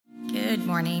Good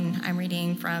morning. I'm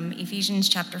reading from Ephesians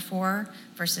chapter 4,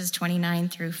 verses 29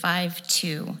 through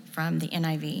 5:2 from the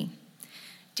NIV.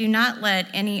 Do not let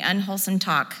any unwholesome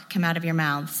talk come out of your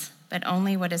mouths, but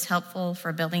only what is helpful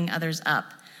for building others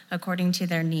up according to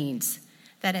their needs,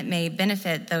 that it may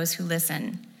benefit those who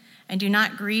listen. And do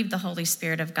not grieve the Holy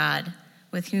Spirit of God,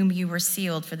 with whom you were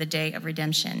sealed for the day of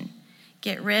redemption.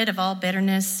 Get rid of all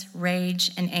bitterness,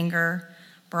 rage, and anger,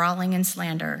 brawling and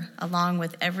slander, along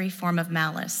with every form of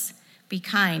malice. Be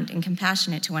kind and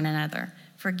compassionate to one another,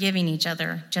 forgiving each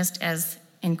other, just as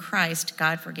in Christ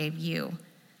God forgave you.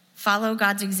 Follow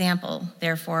God's example,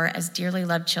 therefore, as dearly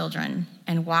loved children,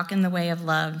 and walk in the way of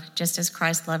love, just as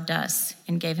Christ loved us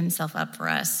and gave himself up for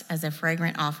us as a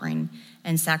fragrant offering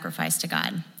and sacrifice to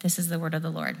God. This is the word of the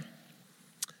Lord.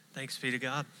 Thanks be to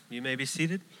God. You may be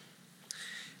seated.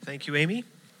 Thank you, Amy.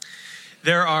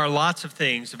 There are lots of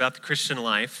things about the Christian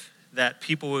life that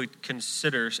people would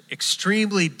consider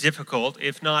extremely difficult,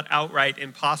 if not outright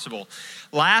impossible.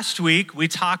 Last week, we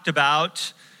talked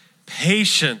about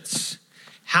patience.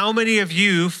 How many of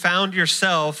you found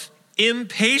yourself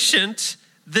impatient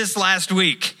this last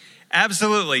week?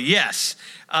 Absolutely, yes.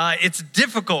 It's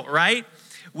difficult, right?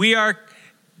 We are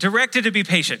directed to be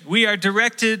patient. We are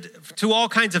directed to all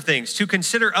kinds of things, to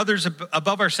consider others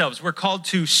above ourselves. We're called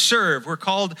to serve. We're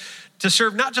called to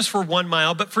serve not just for 1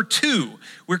 mile, but for 2.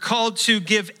 We're called to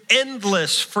give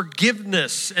endless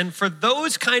forgiveness. And for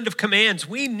those kind of commands,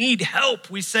 we need help.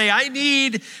 We say, I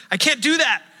can't do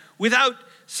that without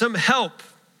some help.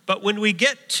 But when we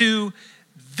get to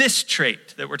this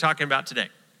trait that we're talking about today,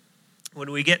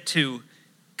 when we get to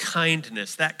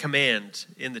kindness, that command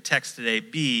in the text today,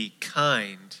 be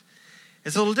kind,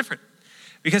 it's a little different.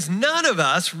 Because none of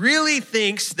us really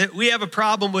thinks that we have a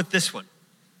problem with this one.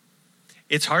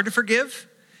 It's hard to forgive,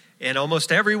 and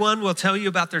almost everyone will tell you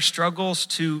about their struggles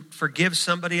to forgive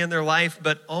somebody in their life,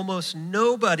 but almost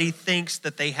nobody thinks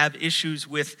that they have issues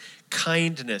with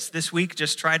kindness. This week,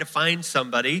 just try to find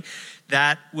somebody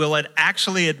that will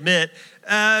actually admit,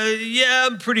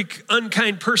 I'm a pretty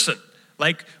unkind person.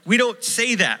 Like, we don't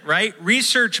say that, right?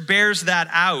 Research bears that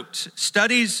out.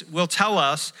 Studies will tell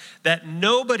us that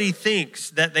nobody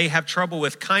thinks that they have trouble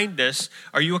with kindness.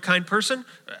 Are you a kind person?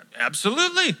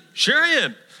 Absolutely. Sure I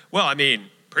am. Well,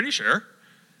 pretty sure.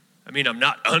 I'm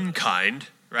not unkind,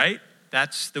 right?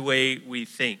 That's the way we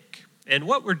think. And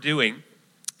what we're doing,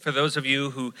 for those of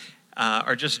you who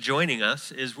are just joining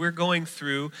us, is we're going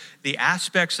through the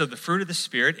aspects of the fruit of the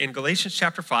Spirit. In Galatians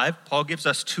chapter 5, Paul gives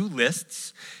us 2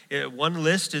 lists. One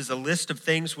list is a list of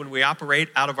things when we operate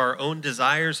out of our own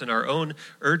desires and our own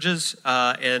urges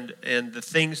and the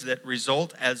things that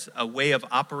result as a way of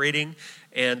operating.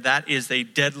 And that is a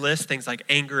dead list, things like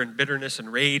anger and bitterness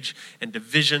and rage and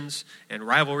divisions and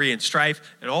rivalry and strife.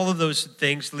 And all of those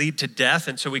things lead to death.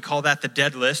 And so we call that the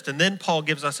dead list. And then Paul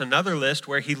gives us another list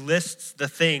where he lists the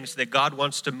things that God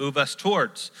wants to move us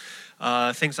towards.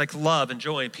 Things like love and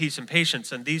joy and peace and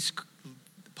patience. And these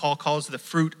Paul calls the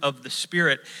fruit of the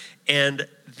Spirit. And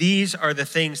these are the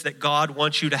things that God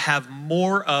wants you to have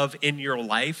more of in your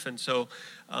life. And so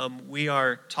we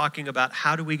are talking about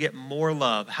how do we get more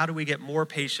love? How do we get more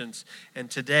patience?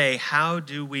 And today, how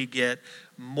do we get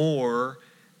more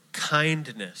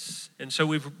kindness? And so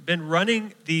we've been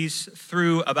running these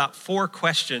through about 4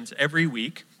 questions every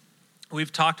week.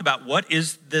 We've talked about what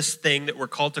is this thing that we're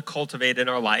called to cultivate in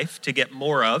our life to get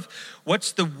more of?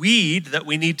 What's the weed that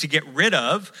we need to get rid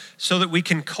of so that we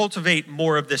can cultivate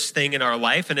more of this thing in our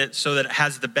life and so that it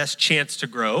has the best chance to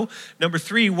grow? Number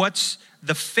 3, what's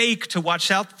the fake to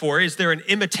watch out for? Is there an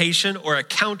imitation or a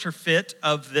counterfeit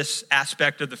of this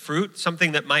aspect of the fruit?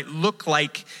 Something that might look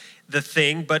like the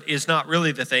thing but is not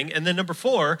really the thing. And then number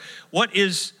 4, what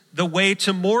is the way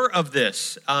to more of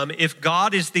this? If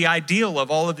God is the ideal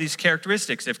of all of these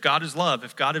characteristics, if God is love,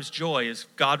 if God is joy, if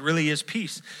God really is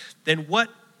peace, then what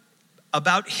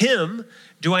about him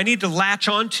do I need to latch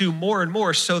onto more and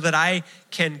more so that I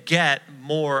can get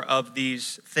more of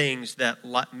these things that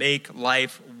make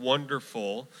life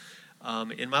wonderful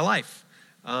in my life?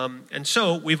 And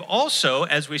so we've also,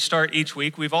 as we start each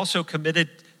week, we've also committed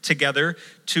together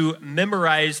to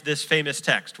memorize this famous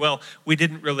text. Well, we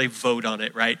didn't really vote on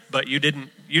it, right? But you didn't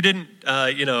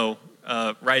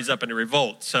rise up in a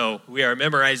revolt. So we are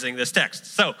memorizing this text.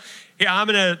 So here, I'm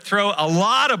going to throw a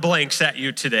lot of blanks at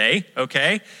you today,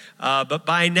 okay? But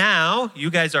by now,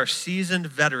 you guys are seasoned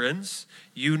veterans.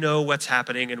 You know what's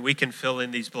happening, and we can fill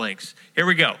in these blanks. Here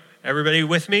we go. Everybody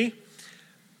with me?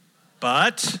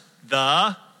 But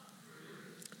the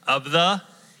of the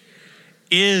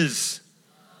is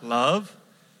love,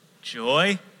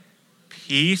 joy,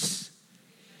 peace,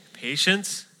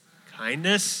 patience,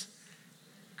 kindness,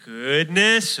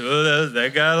 Goodness. Oh,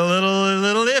 that got a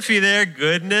little iffy there.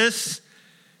 Goodness,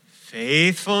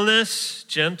 faithfulness,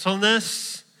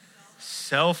 gentleness,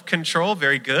 self-control.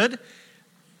 Very good.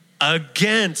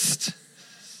 Against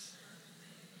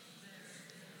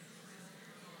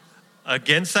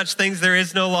such things there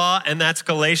is no law, and that's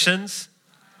Galatians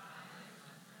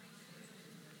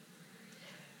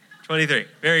 23.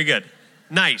 Very good.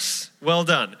 Nice. Well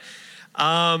done.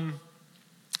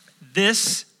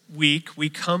 This week we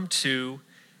come to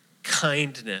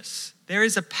kindness. There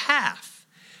is a path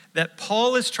that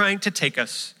Paul is trying to take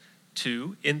us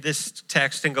to in this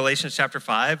text in Galatians chapter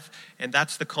 5, and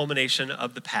that's the culmination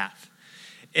of the path.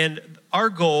 And our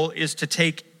goal is to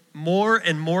take more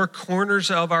and more corners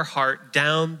of our heart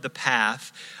down the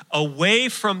path, away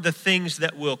from the things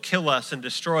that will kill us and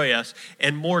destroy us,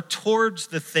 and more towards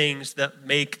the things that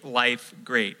make life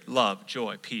great. Love,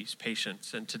 joy, peace,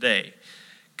 patience, and today,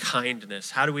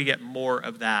 kindness. How do we get more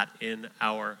of that in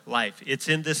our life? It's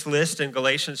in this list in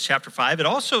Galatians chapter 5. It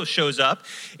also shows up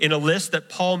in a list that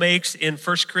Paul makes in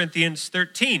 1 Corinthians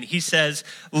 13. He says,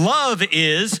 love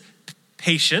is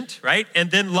patient, right?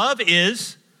 And then love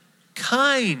is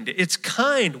kind. It's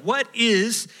kind. What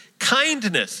is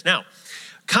kindness? Now,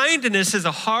 kindness is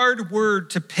a hard word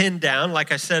to pin down.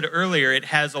 Like I said earlier, it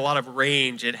has a lot of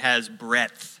range. It has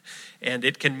breadth. And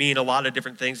it can mean a lot of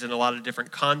different things in a lot of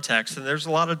different contexts. And there's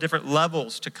a lot of different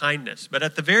levels to kindness. But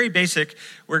at the very basic,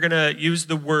 we're going to use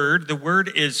the word. The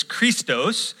word is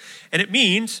Christos, and it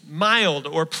means mild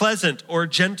or pleasant or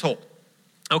gentle.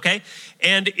 Okay?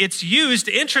 And it's used,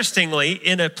 interestingly,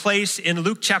 in a place in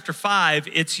Luke chapter 5,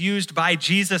 it's used by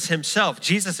Jesus himself.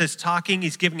 Jesus is talking,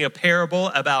 he's giving a parable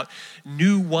about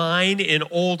new wine in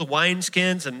old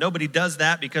wineskins, and nobody does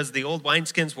that because the old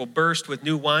wineskins will burst with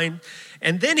new wine.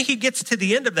 And then he gets to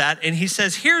the end of that, and he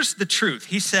says, here's the truth.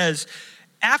 He says,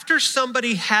 after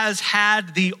somebody has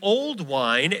had the old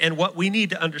wine, and what we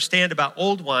need to understand about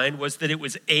old wine was that it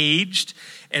was aged,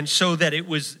 and so that it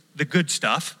was the good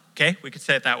stuff. Okay, we could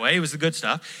say it that way. It was the good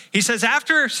stuff. He says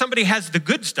after somebody has the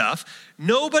good stuff,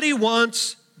 nobody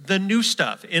wants the new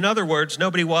stuff. In other words,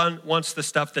 nobody wants the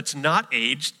stuff that's not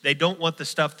aged. They don't want the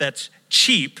stuff that's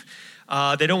cheap.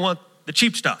 They don't want the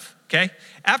cheap stuff, okay?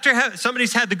 After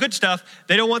somebody's had the good stuff,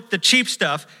 they don't want the cheap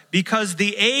stuff because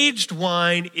the aged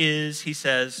wine is, he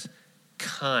says,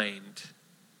 kind.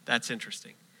 That's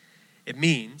interesting. It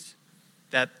means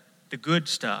that the good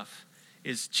stuff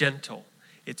is gentle.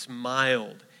 It's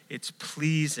mild. It's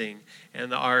pleasing,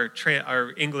 and our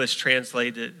English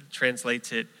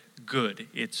translates it good.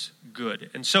 It's good.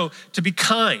 And so to be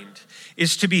kind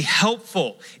is to be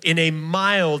helpful in a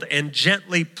mild and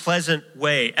gently pleasant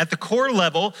way. At the core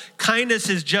level, kindness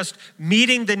is just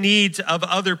meeting the needs of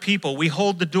other people. We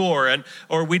hold the door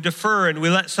or we defer and we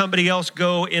let somebody else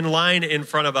go in line in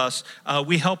front of us.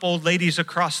 We help old ladies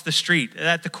across the street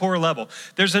at the core level.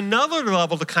 There's another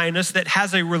level to kindness that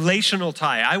has a relational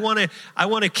tie. I want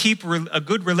to keep a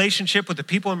good relationship with the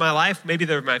people in my life. Maybe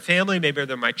they're my family, maybe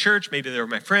they're my church, maybe they're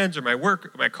my friends or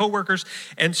my coworkers.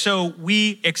 And so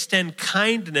we extend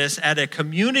kindness at a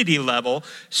community level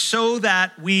so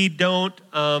that we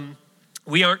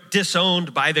aren't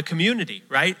disowned by the community,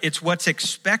 right? It's what's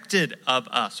expected of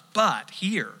us. But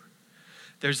here,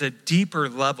 there's a deeper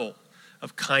level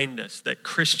of kindness that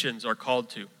Christians are called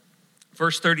to.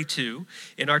 Verse 32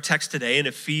 in our text today in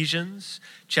Ephesians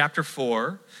chapter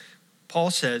 4,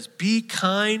 Paul says, be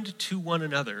kind to one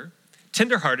another,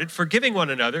 tenderhearted, forgiving one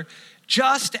another,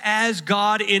 just as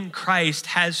God in Christ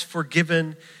has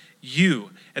forgiven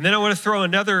you. And then I want to throw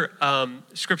another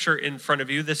scripture in front of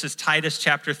you. This is Titus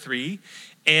chapter 3.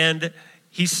 And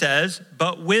he says,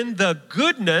 but when the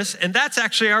goodness, and that's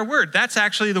actually our word. That's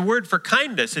actually the word for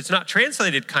kindness. It's not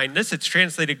translated kindness, it's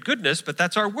translated goodness, but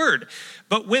that's our word.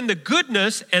 But when the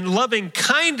goodness and loving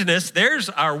kindness, there's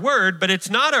our word, but it's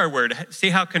not our word. See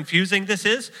how confusing this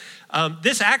is?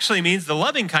 This actually means the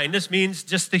loving kindness means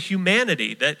just the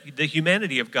humanity, that the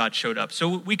humanity of God showed up.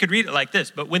 So we could read it like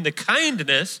this, but when the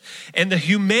kindness and the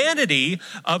humanity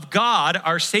of God,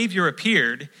 our Savior,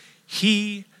 appeared,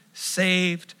 he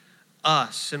saved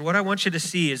us. And what I want you to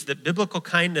see is that biblical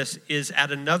kindness is at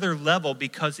another level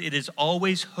because it is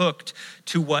always hooked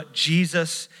to what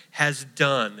Jesus has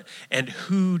done and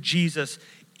who Jesus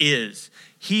is.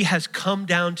 He has come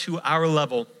down to our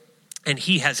level and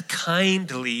he has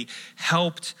kindly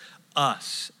helped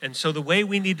us. And so the way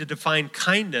we need to define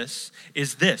kindness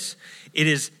is this. It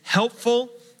is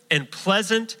helpful and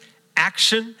pleasant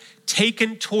action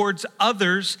taken towards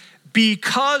others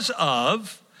because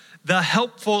of the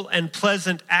helpful and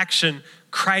pleasant action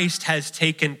Christ has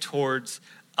taken towards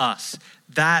us.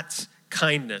 That's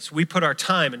kindness. We put our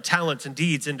time and talents and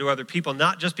deeds into other people,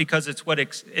 not just because it's what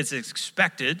is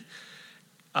expected,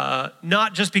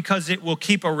 not just because it will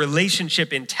keep a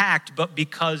relationship intact, but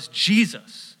because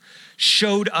Jesus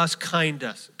showed us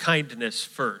kindness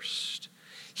first.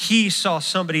 He saw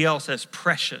somebody else as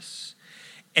precious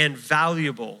and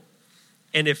valuable.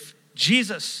 And if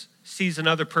Jesus sees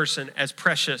another person as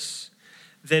precious,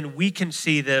 then we can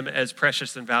see them as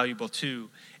precious and valuable too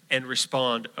and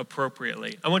respond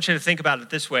appropriately. I want you to think about it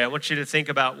this way. I want you to think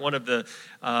about one of the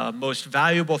most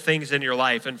valuable things in your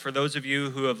life. And for those of you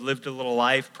who have lived a little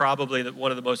life, probably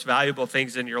one of the most valuable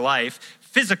things in your life,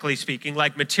 physically speaking,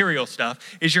 like material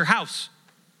stuff, is your house.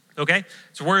 Okay?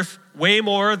 It's worth way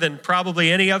more than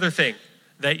probably any other thing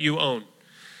that you own.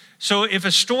 So if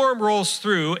a storm rolls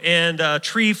through and a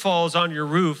tree falls on your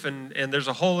roof and there's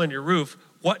a hole in your roof,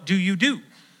 what do?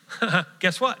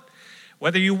 Guess what?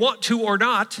 Whether you want to or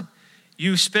not,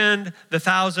 you spend the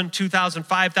 $1,000, $2,000,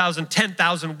 $5,000,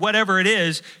 $10,000, whatever it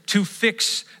is, to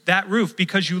fix that roof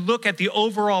because you look at the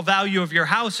overall value of your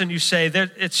house and you say,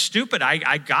 it's stupid.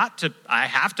 I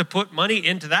have to put money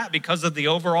into that because of the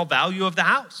overall value of the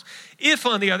house. If,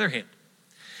 on the other hand,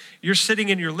 you're sitting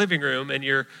in your living room and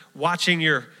you're watching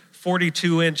your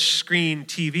 42-inch screen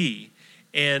TV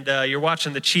and you're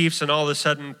watching the Chiefs and all of a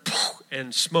sudden,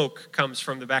 and smoke comes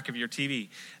from the back of your TV.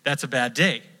 That's a bad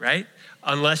day, right?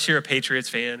 Unless you're a Patriots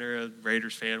fan or a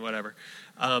Raiders fan, whatever.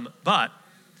 But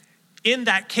in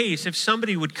that case, if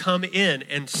somebody would come in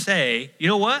and say, you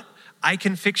know what? I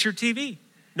can fix your TV.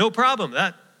 No problem.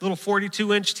 That little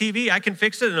 42-inch TV, I can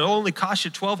fix it and it'll only cost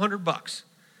you $1,200.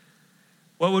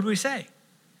 What would we say?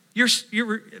 You're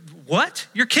what?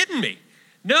 You're kidding me.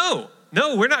 No,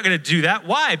 we're not going to do that.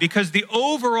 Why? Because the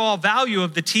overall value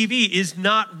of the TV is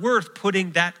not worth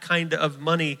putting that kind of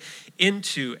money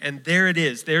into. And there it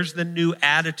is. There's the new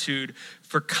attitude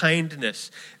for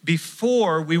kindness.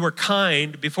 Before we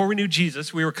knew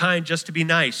Jesus, we were kind just to be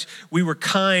nice. We were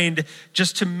kind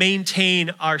just to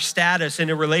maintain our status in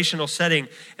a relational setting.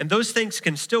 And those things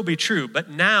can still be true. But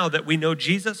now that we know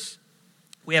Jesus,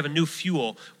 we have a new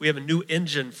fuel. We have a new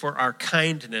engine for our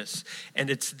kindness. And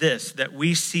it's this, that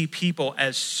we see people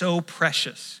as so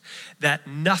precious that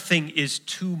nothing is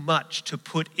too much to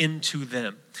put into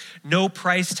them. No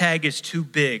price tag is too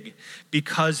big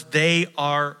because they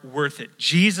are worth it.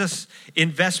 Jesus'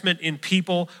 investment in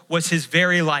people was his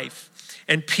very life.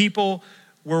 And people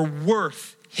were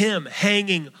worth him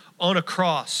hanging on a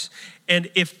cross. And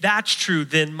if that's true,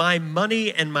 then my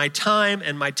money and my time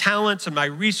and my talents and my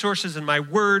resources and my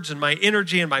words and my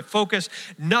energy and my focus,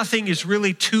 nothing is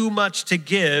really too much to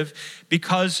give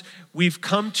because we've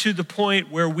come to the point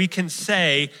where we can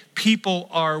say people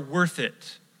are worth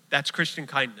it. That's Christian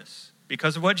kindness.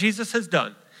 Because of what Jesus has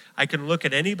done, I can look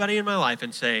at anybody in my life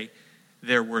and say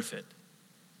they're worth it.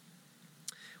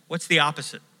 What's the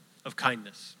opposite of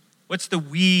kindness? What's the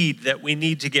weed that we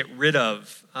need to get rid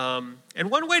of? And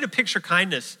one way to picture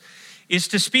kindness is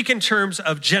to speak in terms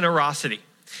of generosity.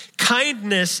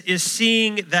 Kindness is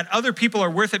seeing that other people are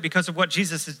worth it because of what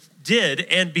Jesus did,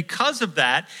 and because of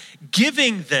that,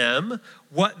 giving them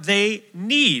what they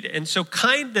need. And so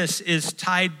kindness is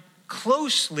tied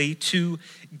closely to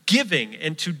giving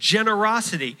and to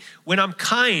generosity. When I'm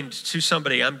kind to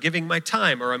somebody, I'm giving my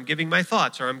time, or I'm giving my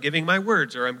thoughts, or I'm giving my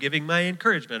words, or I'm giving my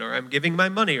encouragement, or I'm giving my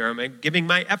money, or I'm giving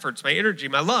my efforts, my energy,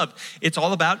 my love. It's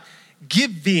all about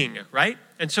giving, right?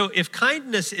 And so if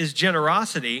kindness is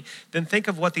generosity, then think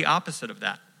of what the opposite of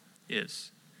that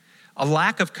is. A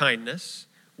lack of kindness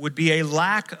would be a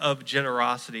lack of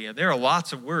generosity. And there are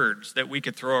lots of words that we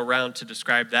could throw around to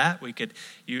describe that.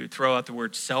 You throw out the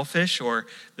word selfish, or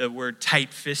the word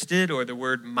tight-fisted, or the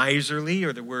word miserly,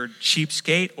 or the word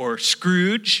cheapskate, or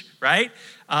Scrooge, right?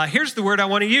 Here's the word I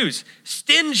want to use: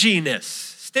 stinginess.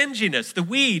 Stinginess. The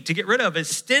weed to get rid of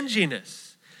is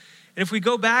stinginess. And if we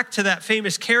go back to that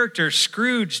famous character,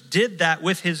 Scrooge did that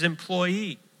with his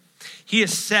employee. He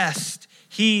assessed,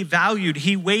 he valued,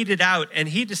 he weighed it out, and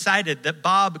he decided that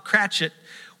Bob Cratchit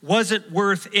wasn't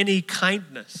worth any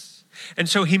kindness. And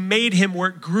so he made him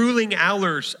work grueling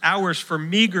hours for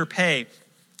meager pay.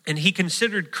 And he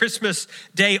considered Christmas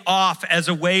Day off as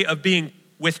a way of being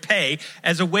with pay,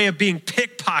 as a way of being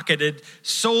pickpocketed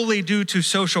solely due to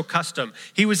social custom.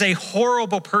 He was a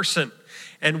horrible person.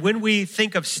 And when we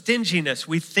think of stinginess,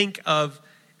 we think of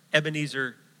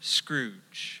Ebenezer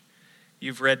Scrooge.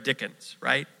 You've read Dickens,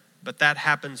 right? But that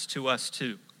happens to us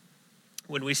too.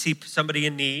 When we see somebody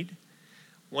in need,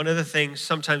 one of the things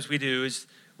sometimes we do is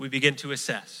we begin to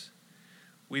assess.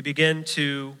 We begin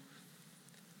to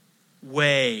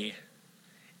weigh.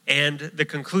 And the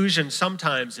conclusion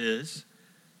sometimes is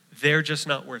they're just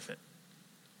not worth it.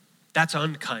 That's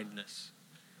unkindness.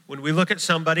 When we look at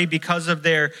somebody because of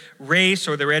their race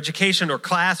or their education or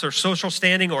class or social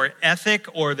standing or ethic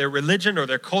or their religion or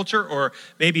their culture or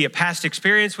maybe a past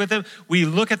experience with them, we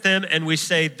look at them and we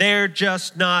say, they're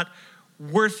just not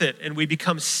worth it. And we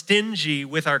become stingy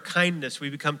with our kindness. We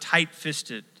become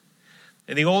tight-fisted.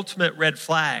 And the ultimate red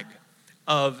flag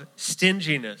of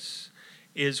stinginess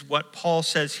is what Paul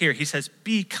says here. He says,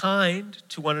 be kind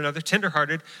to one another,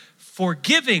 tenderhearted,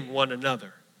 forgiving one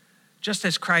another, just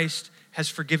as Christ has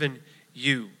forgiven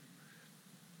you.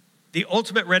 The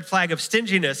ultimate red flag of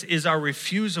stinginess is our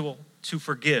refusal to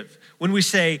forgive. When we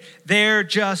say, they're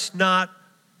just not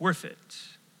worth it,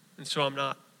 and so I'm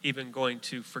not even going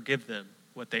to forgive them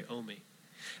what they owe me.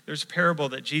 There's a parable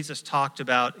that Jesus told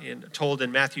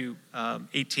in Matthew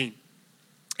 18,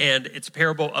 and it's a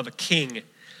parable of a king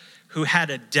who had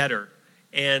a debtor.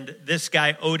 And this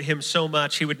guy owed him so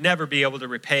much, he would never be able to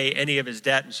repay any of his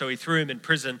debt. And so he threw him in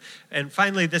prison. And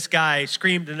finally, this guy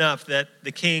screamed enough that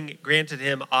the king granted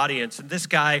him audience. And this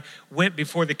guy went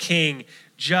before the king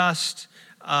just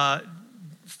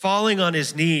falling on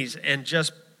his knees and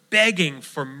just begging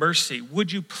for mercy.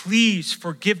 Would you please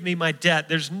forgive me my debt?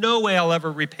 There's no way I'll ever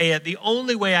repay it. The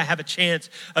only way I have a chance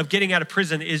of getting out of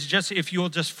prison is just if you'll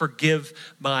just forgive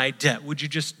my debt. Would you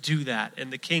just do that?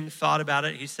 And the king thought about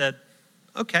it. He said,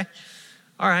 okay,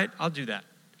 all right, I'll do that.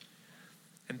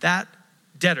 And that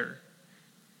debtor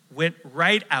went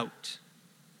right out.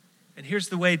 And here's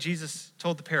the way Jesus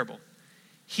told the parable.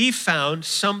 He found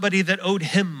somebody that owed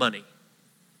him money.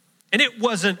 And it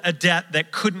wasn't a debt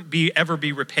that couldn't ever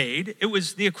be repaid. It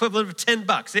was the equivalent of $10,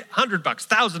 $100,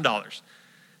 $1,000,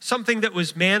 something that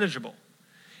was manageable.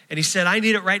 And he said, I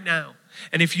need it right now.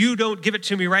 And if you don't give it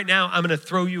to me right now, I'm going to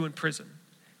throw you in prison.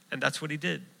 And that's what he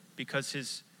did because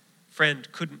his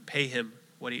friend couldn't pay him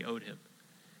what he owed him.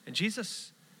 And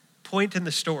Jesus' point in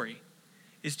the story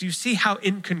is, do you see how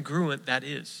incongruent that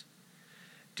is?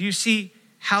 Do you see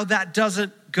how that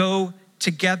doesn't go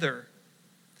together?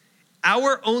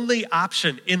 Our only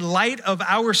option in light of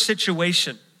our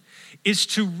situation is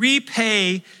to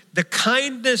repay the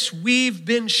kindness we've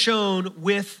been shown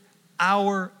with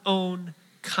our own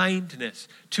kindness,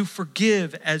 to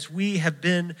forgive as we have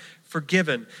been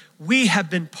forgiven. We have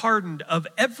been pardoned of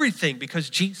everything because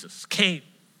Jesus came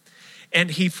and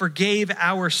he forgave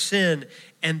our sin,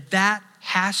 and that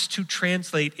has to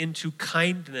translate into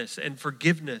kindness and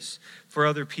forgiveness for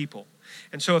other people.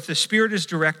 And so if the Spirit is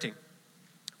directing,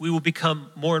 we will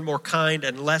become more and more kind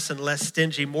and less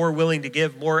stingy, more willing to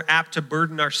give, more apt to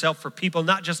burden ourselves for people,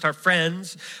 not just our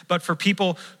friends, but for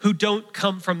people who don't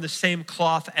come from the same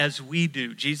cloth as we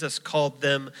do. Jesus called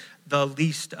them the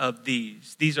least of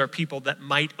these. These are people that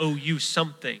might owe you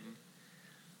something,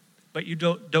 but you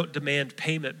don't demand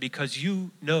payment because you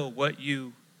know what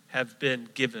you have been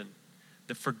given,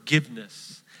 the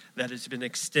forgiveness that has been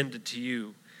extended to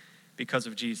you because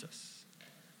of Jesus.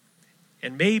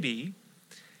 And maybe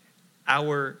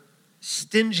our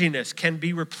stinginess can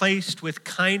be replaced with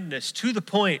kindness to the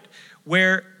point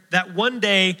where that one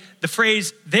day the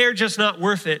phrase, they're just not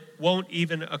worth it, won't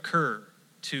even occur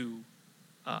to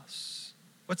us.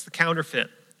 What's the counterfeit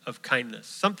of kindness?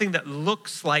 Something that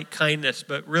looks like kindness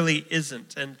but really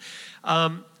isn't. And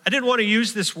I didn't want to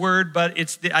use this word, but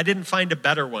I didn't find a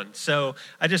better one. So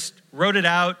I just wrote it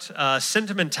out.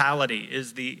 Sentimentality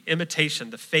is the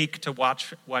imitation, the fake to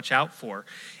watch out for.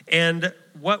 And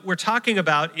what we're talking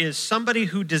about is somebody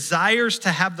who desires to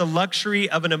have the luxury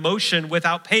of an emotion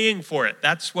without paying for it.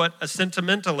 That's what a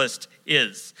sentimentalist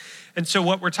is. And so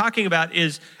what we're talking about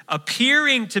is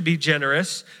appearing to be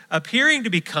generous, appearing to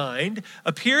be kind,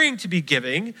 appearing to be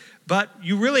giving, but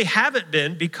you really haven't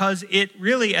been because it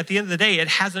really, at the end of the day, it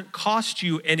hasn't cost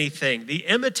you anything. The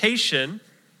imitation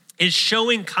is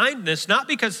showing kindness, not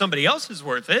because somebody else is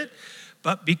worth it,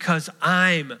 but because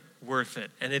I'm worth it.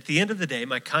 And at the end of the day,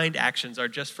 my kind actions are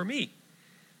just for me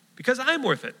because I'm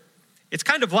worth it. It's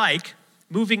kind of like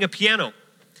moving a piano.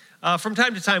 From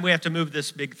time to time, we have to move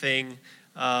this big thing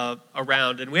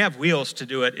around, and we have wheels to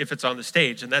do it if it's on the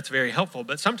stage, and that's very helpful.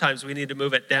 But sometimes we need to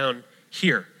move it down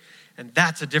here, and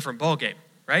that's a different ballgame,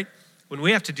 right? When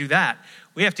we have to do that,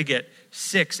 we have to get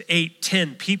 6, 8,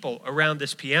 10 people around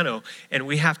this piano, and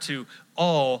we have to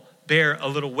all bear a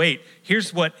little weight.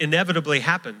 Here's what inevitably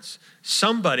happens.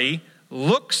 Somebody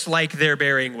looks like they're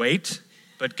bearing weight,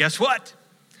 but guess what?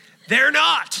 They're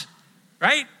not,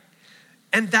 right?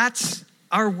 And that's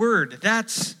our word.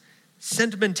 That's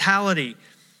sentimentality.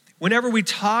 Whenever we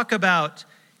talk about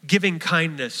giving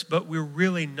kindness, but we're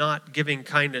really not giving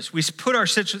kindness, we put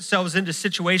ourselves into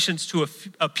situations to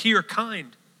appear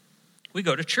kind. We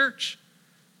go to church,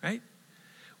 right?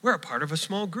 We're a part of a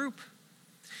small group.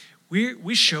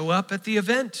 We show up at the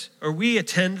event or we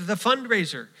attend the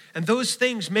fundraiser. And those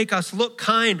things make us look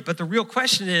kind. But the real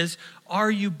question is, are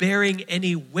you bearing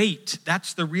any weight?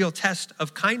 That's the real test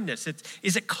of kindness.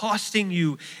 Is it costing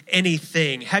you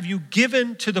anything? Have you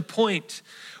given to the point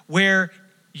where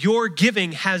your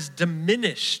giving has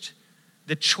diminished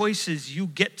the choices you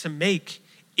get to make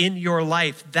in your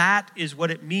life? That is what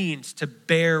it means to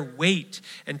bear weight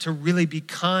and to really be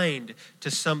kind to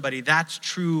somebody. That's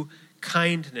true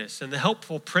kindness. And the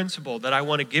helpful principle that I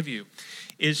want to give you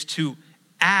is to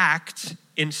act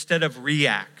instead of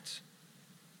react.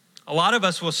 A lot of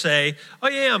us will say, oh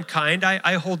yeah, I'm kind.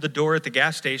 I hold the door at the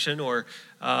gas station, or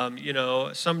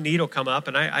some need will come up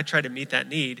and I try to meet that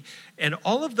need. And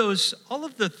all of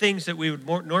the things that we would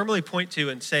normally point to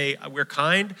and say we're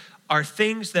kind are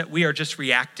things that we are just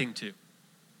reacting to.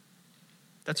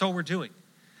 That's all we're doing.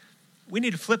 We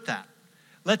need to flip that.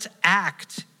 Let's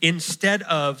act instead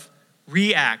of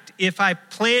react. If I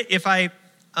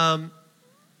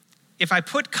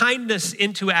put kindness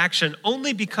into action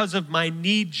only because of my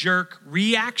knee-jerk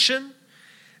reaction,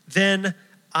 then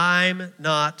I'm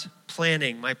not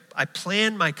planning. I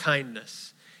plan my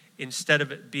kindness instead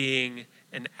of it being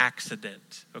an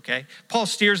accident, okay? Paul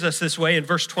steers us this way in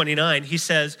verse 29. He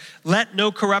says, let no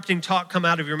corrupting talk come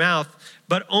out of your mouth,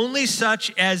 but only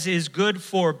such as is good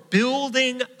for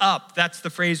building up. That's the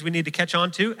phrase we need to catch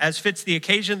on to, as fits the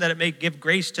occasion, that it may give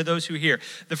grace to those who hear.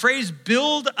 The phrase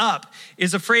build up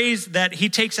is a phrase that he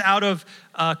takes out of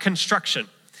construction.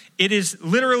 It is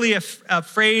literally a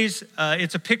phrase,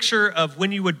 it's a picture of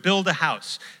when you would build a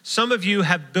house. Some of you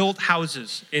have built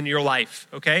houses in your life,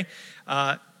 okay?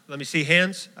 Let me see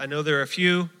hands. I know there are a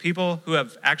few people who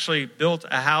have actually built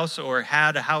a house or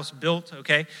had a house built,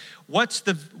 okay? What's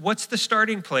the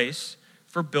starting place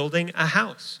for building a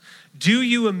house? Do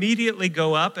you immediately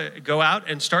go out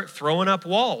and start throwing up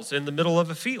walls in the middle of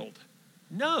a field?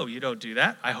 No, you don't do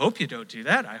that. I hope you don't do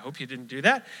that. I hope you didn't do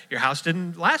that. Your house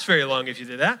didn't last very long if you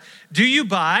did that. Do you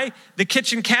buy the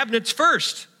kitchen cabinets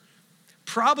first?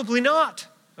 Probably not,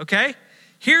 okay?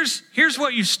 Here's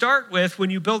what you start with when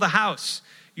you build a house.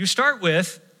 You start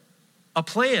with a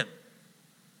plan.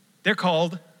 They're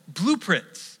called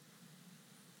blueprints.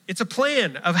 It's a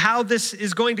plan of how this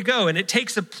is going to go. And it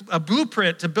takes a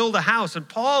blueprint to build a house. And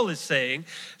Paul is saying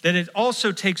that it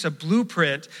also takes a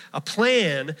blueprint, a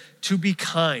plan to be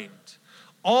kind.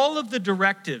 All of the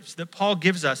directives that Paul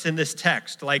gives us in this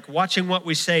text, like watching what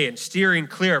we say and steering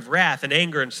clear of wrath and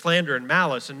anger and slander and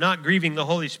malice and not grieving the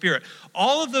Holy Spirit,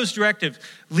 all of those directives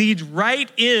lead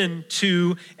right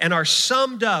into and are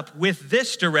summed up with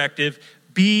this directive: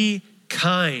 be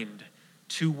kind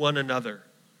to one another.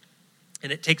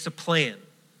 And it takes a plan.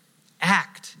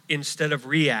 Act instead of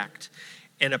react.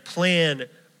 And a plan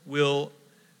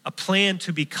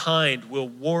to be kind will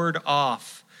ward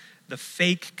off the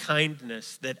fake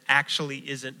kindness that actually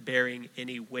isn't bearing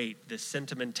any weight, the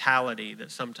sentimentality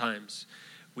that sometimes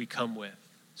we come with.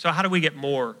 So how do we get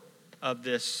more of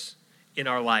this in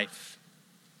our life?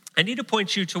 I need to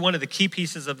point you to one of the key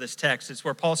pieces of this text. It's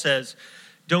where Paul says,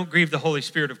 don't grieve the Holy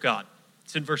Spirit of God.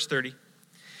 It's in verse 30.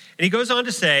 And he goes on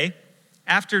to say,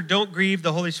 after don't grieve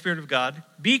the Holy Spirit of God,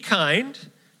 be kind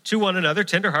to one another,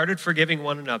 tenderhearted, forgiving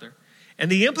one another.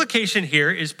 And the implication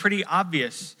here is pretty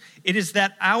obvious. It is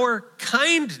that our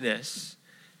kindness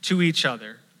to each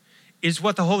other is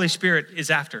what the Holy Spirit is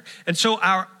after. And so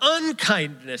our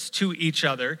unkindness to each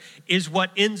other is what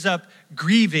ends up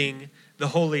grieving the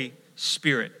Holy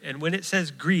Spirit. And when it says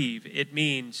grieve, it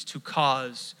means to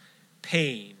cause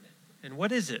pain. And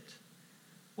what is it?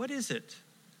 What is it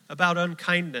about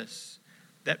unkindness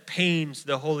that pains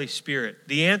the Holy Spirit?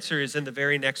 The answer is in the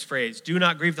very next phrase. Do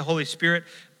not grieve the Holy Spirit,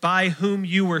 by whom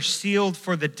you were sealed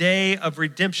for the day of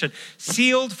redemption.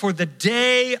 Sealed for the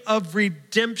day of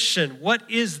redemption. What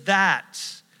is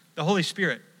that? The Holy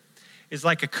Spirit is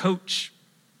like a coach.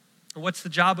 What's the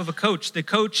job of a coach? The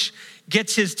coach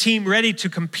gets his team ready to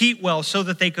compete well so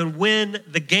that they can win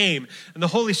the game. And the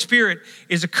Holy Spirit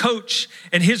is a coach,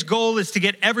 and his goal is to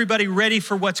get everybody ready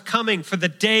for what's coming, for the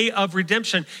day of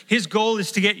redemption. His goal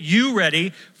is to get you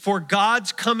ready for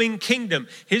God's coming kingdom.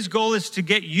 His goal is to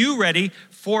get you ready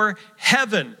for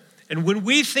heaven. And when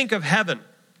we think of heaven,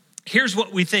 here's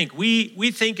what we think.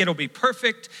 We think it'll be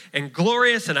perfect and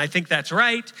glorious, and I think that's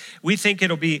right. We think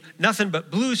it'll be nothing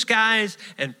but blue skies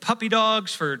and puppy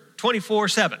dogs for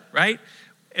 24/7, right?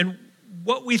 And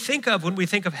what we think of when we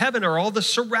think of heaven are all the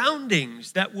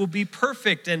surroundings that will be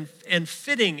perfect and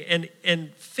fitting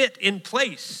and fit in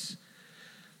place.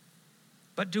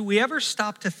 But do we ever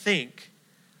stop to think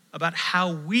about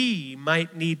how we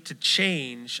might need to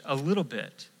change a little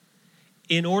bit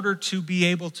in order to be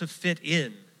able to fit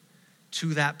in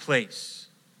to that place?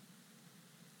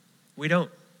 We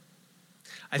don't.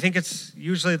 I think it's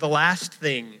usually the last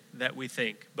thing that we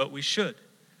think, but we should.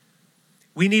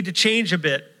 We need to change a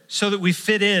bit so that we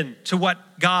fit in to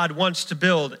what God wants to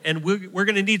build. And we're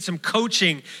going to need some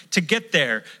coaching to get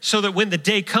there so that when the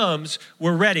day comes,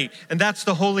 we're ready. And that's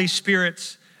the Holy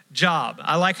Spirit's job.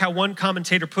 I like how one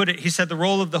commentator put it. He said the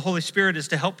role of the Holy Spirit is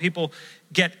to help people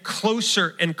get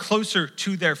closer and closer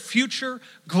to their future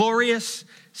glorious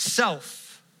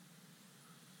self.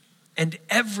 And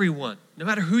everyone, no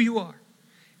matter who you are,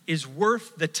 is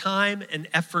worth the time and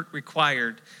effort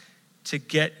required to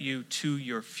get you to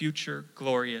your future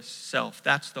glorious self.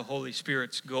 That's the Holy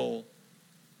Spirit's goal.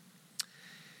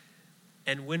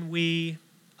 And when we,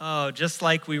 just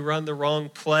like we run the wrong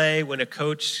play, when a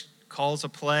coach calls a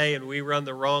play and we run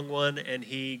the wrong one and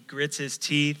he grits his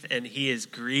teeth and he is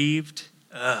grieved,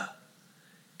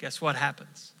 guess what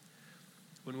happens?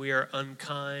 When we are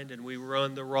unkind and we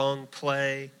run the wrong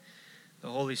play, the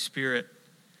Holy Spirit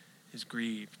is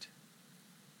grieved.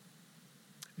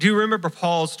 Do you remember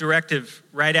Paul's directive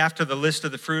right after the list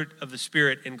of the fruit of the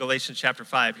Spirit in Galatians chapter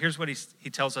 5? Here's what he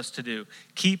tells us to do.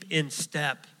 Keep in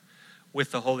step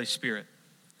with the Holy Spirit.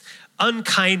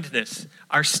 Unkindness,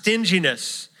 our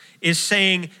stinginess, is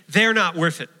saying they're not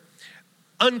worth it.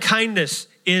 Unkindness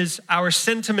is our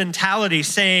sentimentality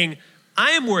saying,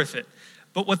 I am worth it.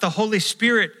 But what the Holy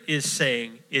Spirit is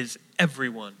saying is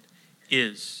everyone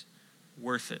is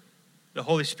worth it. The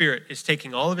Holy Spirit is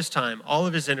taking all of his time, all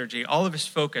of his energy, all of his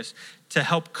focus to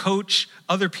help coach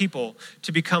other people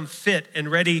to become fit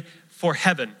and ready for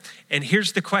heaven. And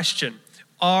here's the question.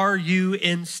 Are you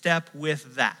in step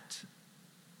with that?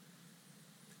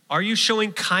 Are you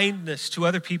showing kindness to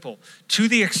other people to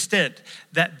the extent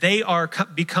that they are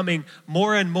becoming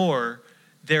more and more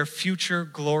their future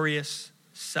glorious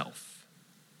self?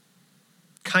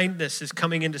 Kindness is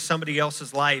coming into somebody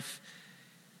else's life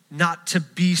not to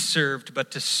be served,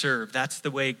 but to serve. That's the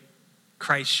way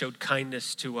Christ showed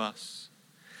kindness to us.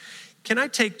 Can I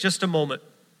take just a moment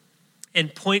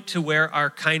and point to where our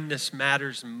kindness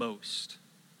matters most?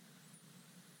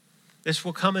 This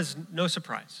will come as no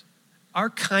surprise. Our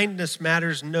kindness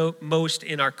matters most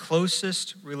in our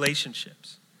closest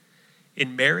relationships,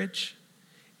 in marriage,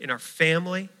 in our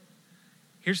family.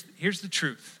 Here's the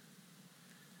truth.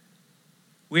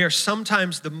 We are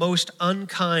sometimes the most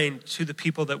unkind to the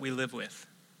people that we live with.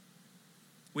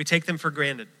 We take them for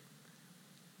granted.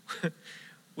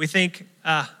 We think,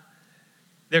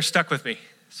 they're stuck with me,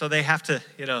 so they have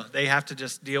to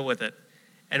just deal with it.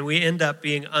 And we end up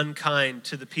being unkind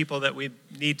to the people that we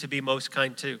need to be most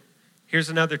kind to. Here's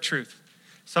another truth.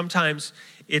 Sometimes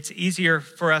it's easier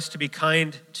for us to be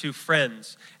kind to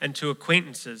friends and to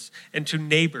acquaintances and to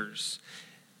neighbors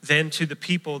than to the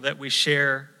people that we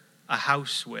share a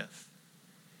house with.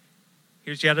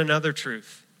 Here's yet another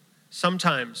truth.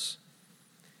 Sometimes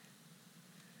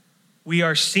we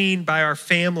are seen by our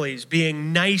families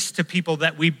being nice to people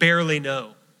that we barely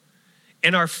know.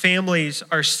 And our families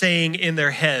are saying in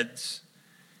their heads,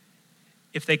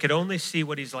 if they could only see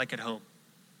what he's like at home.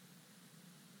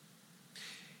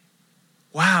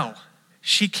 Wow,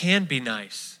 she can be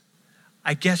nice.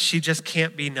 I guess she just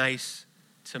can't be nice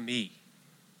to me.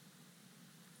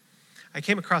 I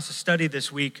came across a study this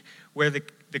week where the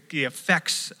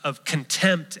effects of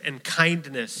contempt and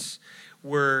kindness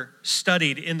were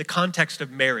studied in the context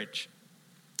of marriage.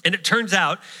 And it turns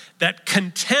out that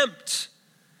contempt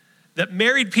that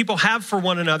married people have for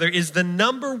one another is the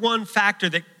number one factor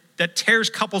that tears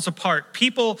couples apart.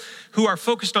 People who are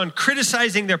focused on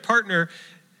criticizing their partner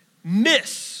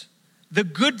miss the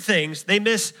good things. They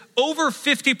miss over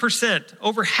 50%,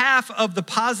 over half of the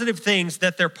positive things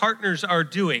that their partners are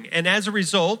doing. And as a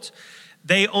result,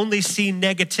 they only see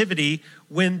negativity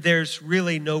when there's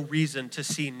really no reason to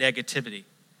see negativity.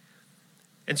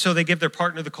 And so they give their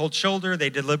partner the cold shoulder. They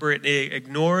deliberately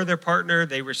ignore their partner.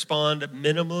 They respond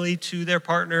minimally to their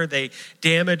partner. They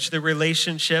damage the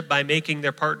relationship by making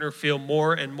their partner feel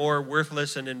more and more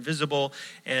worthless and invisible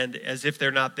and as if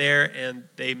they're not there, and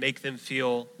they make them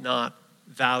feel not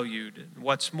valued.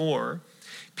 What's more,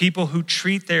 people who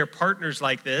treat their partners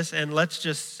like this, and let's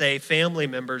just say family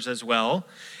members as well,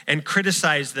 and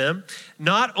criticize them,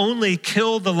 not only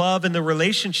kill the love in the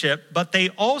relationship, but they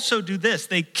also do this.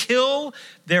 They kill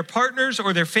their partners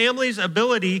or their family's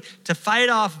ability to fight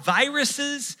off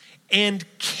viruses and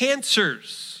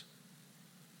cancers.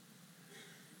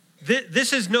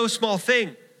 This is no small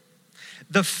thing.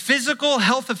 The physical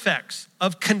health effects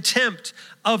of contempt,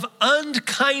 of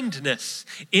unkindness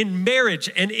in marriage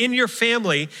and in your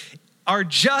family are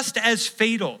just as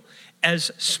fatal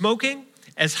as smoking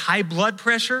as high blood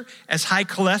pressure, as high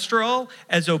cholesterol,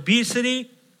 as obesity,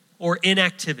 or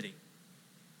inactivity.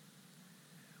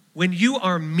 When you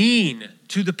are mean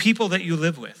to the people that you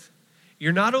live with,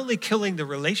 you're not only killing the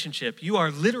relationship, you are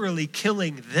literally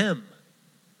killing them.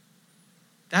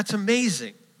 That's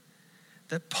amazing.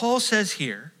 That Paul says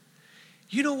here,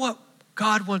 you know what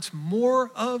God wants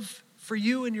more of for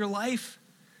you in your life?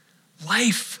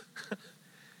 Life.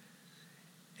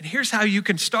 And here's how you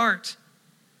can start.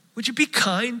 Would you be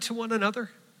kind to one another?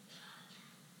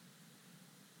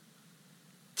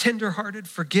 Tenderhearted,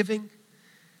 forgiving.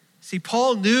 See,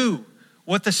 Paul knew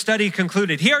what the study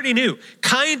concluded. He already knew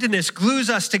kindness glues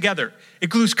us together. It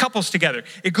glues couples together.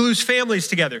 It glues families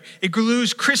together. It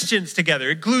glues Christians together.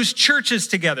 It glues churches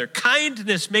together.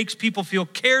 Kindness makes people feel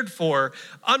cared for,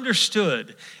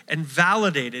 understood, and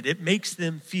validated. It makes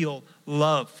them feel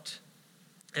loved.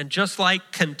 And just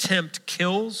like contempt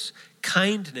kills,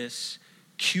 kindness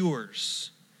cures.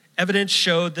 Evidence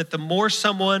showed that the more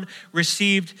someone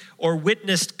received or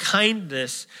witnessed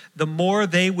kindness, the more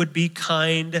they would be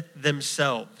kind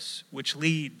themselves, which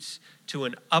leads to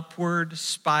an upward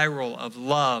spiral of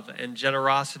love and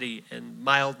generosity and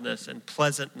mildness and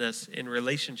pleasantness in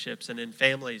relationships and in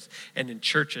families and in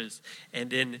churches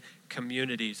and in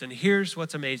communities. And here's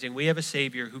what's amazing. We have a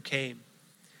Savior who came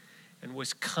and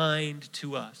was kind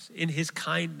to us. In his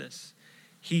kindness,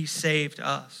 he saved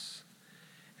us.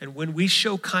 And when we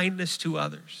show kindness to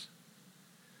others,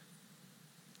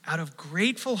 out of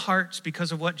grateful hearts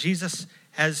because of what Jesus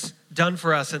has done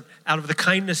for us and out of the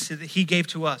kindness that he gave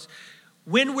to us,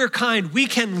 when we're kind, we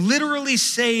can literally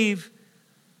save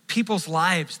people's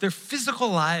lives, their physical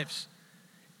lives,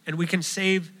 and we can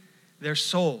save their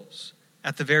souls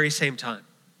at the very same time.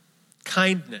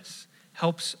 Kindness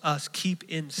helps us keep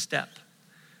in step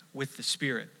with the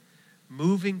Spirit,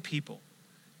 moving people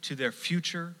to their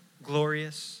future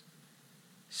glorious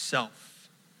self.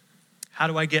 How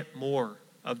do I get more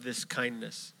of this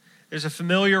kindness? There's a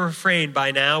familiar refrain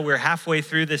by now. We're halfway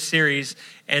through this series,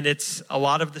 and it's a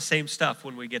lot of the same stuff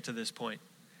when we get to this point.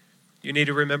 You need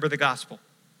to remember the gospel.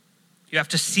 You have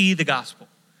to see the gospel.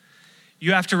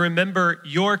 You have to remember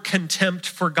your contempt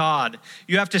for God.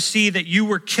 You have to see that you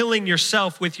were killing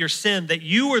yourself with your sin, that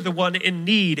you were the one in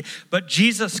need, but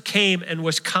Jesus came and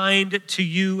was kind to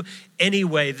you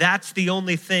anyway. That's the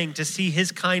only thing, to see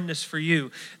his kindness for you,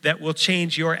 that will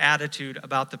change your attitude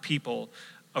about the people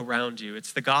around you.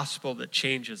 It's the gospel that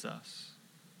changes us.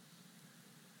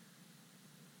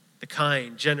 The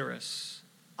kind, generous,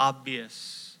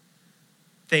 obvious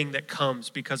thing that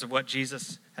comes because of what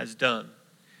Jesus has done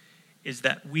is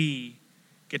that we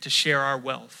get to share our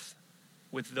wealth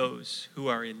with those who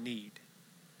are in need.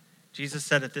 Jesus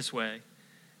said it this way,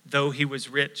 though he was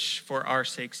rich, for our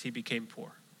sakes he became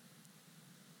poor.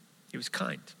 He was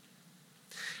kind.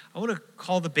 I want to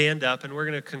call the band up, and we're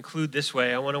going to conclude this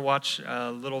way. I want to watch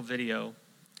a little video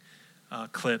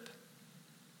clip,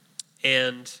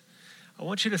 and I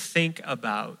want you to think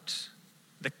about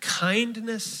the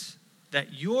kindness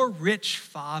that your rich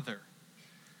Father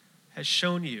has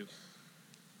shown you,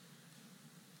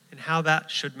 and how that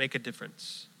should make a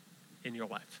difference in your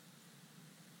life.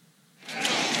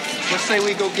 Let's say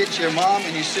we go get your mom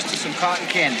and your sister some cotton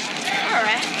candy. All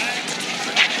right.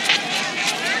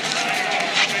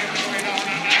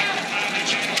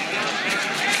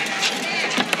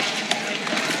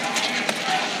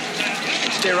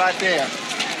 Stay right there.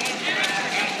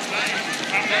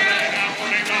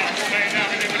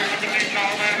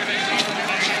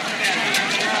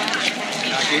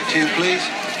 Can I get two, please?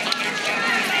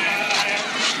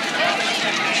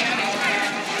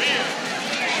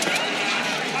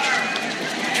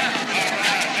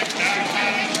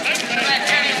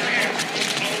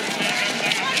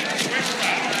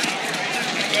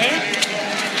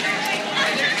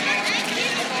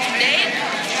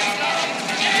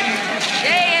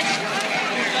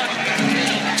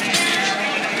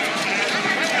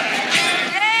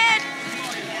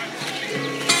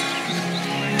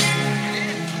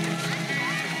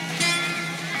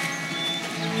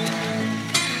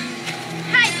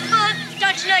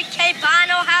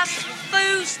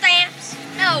 Food stamps?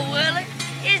 No, Willie.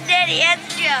 His daddy had the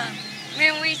job.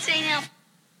 Remember we seen him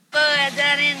buds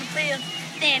out in the field?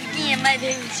 Then again, maybe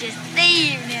he was just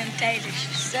thieving them taters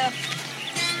or something.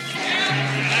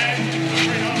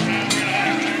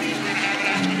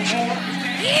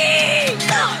 Hey!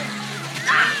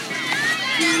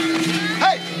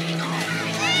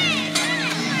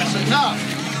 That's enough.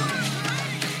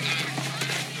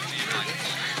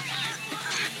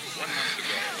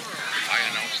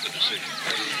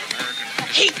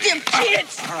 Keep them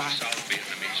kids! All right. South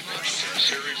Vietnamese forces, a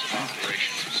series of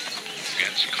operations against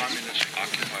against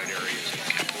communist-occupied areas in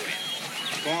Cambodia,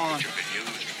 Go on. which have been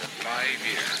used for 5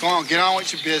 years. Go on, get on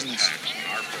with your business. Attacks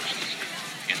on our forces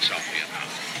in South Vietnam.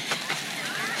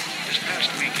 This past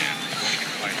weekend, going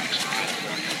to climax in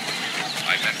California,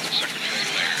 I met with Secretary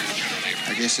Laird and General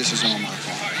Abrams. I guess this is all my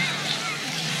fault.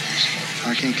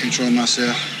 I can't control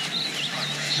myself.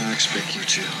 I expect you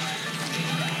to.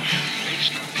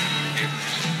 Based on General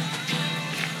Abrams,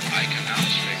 I can now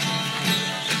state that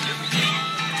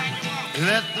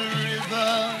Let the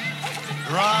river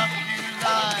rock you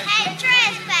like Hey,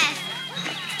 trespass.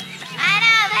 I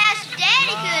know the house your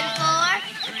daddy could afford.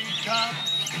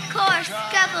 Of course, a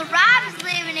couple of robbers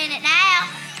living in it now.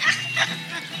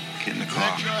 Get in the car.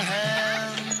 Let your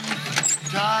hand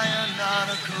tie a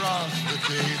knot across the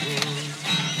table.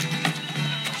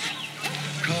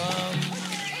 Come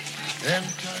and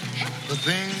touch the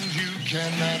things you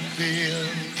cannot feel.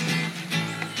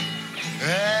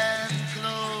 And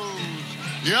close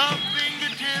your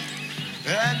fingertips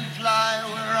and fly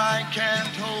where I can't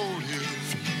hold you.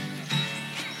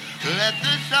 Let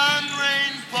the sun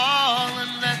rain fall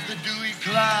and let the dewy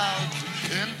clouds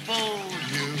enfold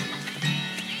you.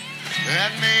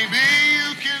 And maybe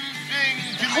you can sing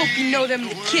to I hope you know them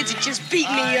the kids that just beat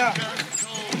me up.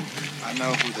 I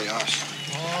know who they are, son.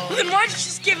 Well, then why'd you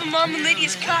just give Mom and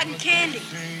Lydia's cotton candy?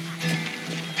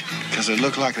 Because it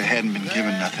looked like they hadn't been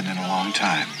given nothing in a long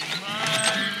time.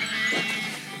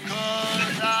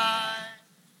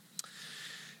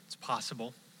 It's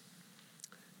possible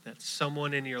that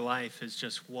someone in your life is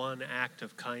just one act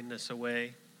of kindness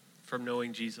away from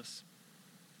knowing Jesus.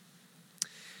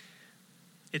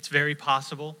 It's very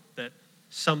possible that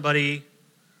somebody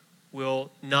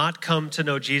will not come to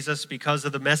know Jesus because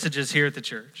of the messages here at the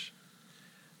church,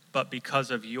 but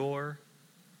because of your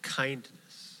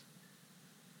kindness.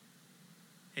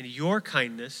 And your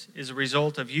kindness is a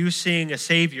result of you seeing a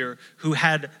Savior who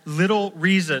had little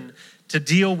reason to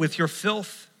deal with your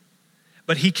filth,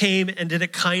 but he came and did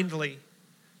it kindly.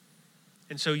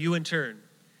 And so you in turn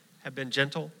have been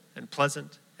gentle and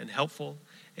pleasant and helpful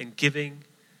and giving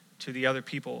to the other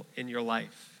people in your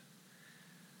life.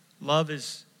 Love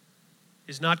is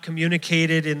not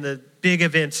communicated in the big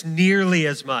events nearly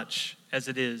as much as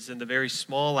it is in the very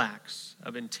small acts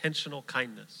of intentional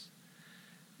kindness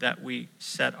that we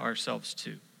set ourselves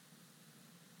to.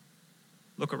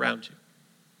 Look around you.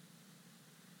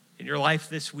 In your life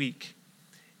this week,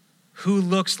 who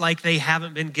looks like they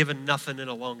haven't been given nothing in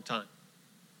a long time?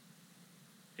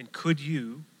 And could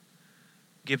you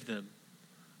give them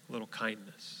a little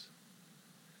kindness?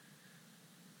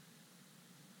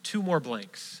 2 more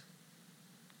blanks.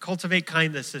 Cultivate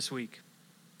kindness this week.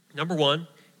 Number 1,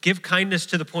 give kindness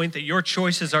to the point that your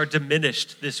choices are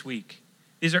diminished this week.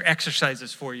 These are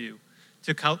exercises for you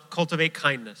to cultivate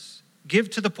kindness. Give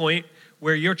to the point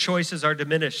where your choices are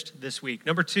diminished this week.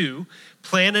 Number 2,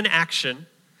 plan an action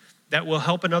that will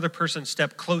help another person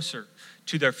step closer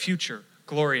to their future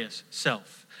glorious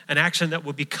self. An action that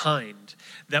will be kind,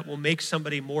 that will make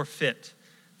somebody more fit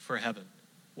for heaven.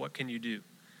 What can you do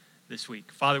this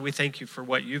week? Father, we thank you for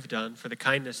what you've done, for the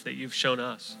kindness that you've shown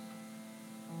us.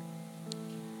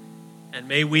 And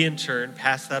may we in turn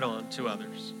pass that on to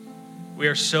others. We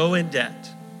are so in debt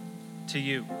to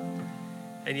you.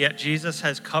 And yet Jesus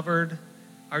has covered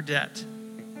our debt.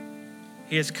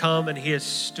 He has come and he has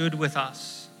stood with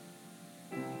us.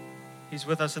 He's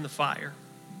with us in the fire.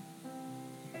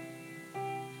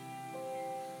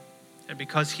 And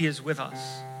because he is with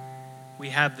us, we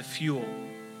have the fuel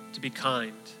to be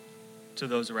kind to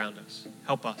those around us.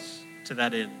 Help us to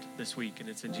that end this week. And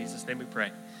it's in Jesus' name we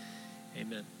pray.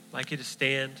 Amen. I'd like you to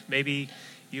stand. Maybe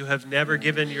you have never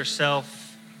given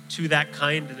yourself to that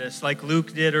kindness like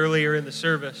Luke did earlier in the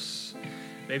service.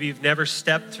 Maybe you've never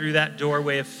stepped through that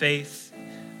doorway of faith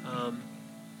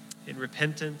in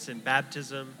repentance and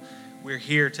baptism. We're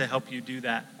here to help you do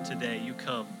that today. You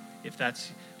come if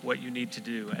that's what you need to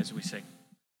do as we sing.